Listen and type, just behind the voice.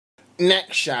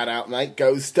next shout out, mate,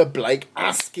 goes to Blake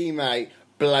Askey, mate.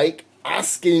 Blake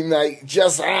Askey, mate.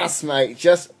 Just ass, mate.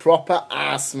 Just proper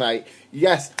ass, mate.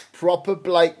 Yes, proper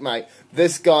Blake, mate.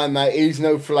 This guy, mate, he's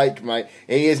no flake, mate.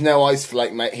 He is no ice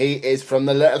flake, mate. He is from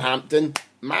the Littlehampton.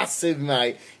 Massive,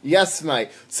 mate. Yes, mate.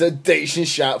 It's a decent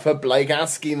shout for Blake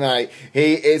Askey, mate.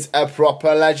 He is a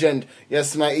proper legend.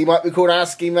 Yes, mate. He might be called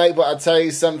Askey, mate, but I'll tell you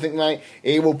something, mate.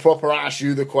 He will proper ask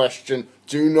you the question.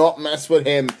 Do not mess with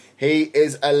him. He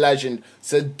is a legend.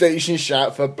 It's a decent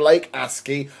shout for Blake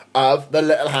Askey of the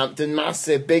Littlehampton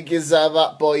Massive. Big yourself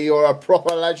up, boy. You're a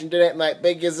proper legend in it, mate.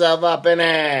 Big yourself up in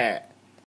it.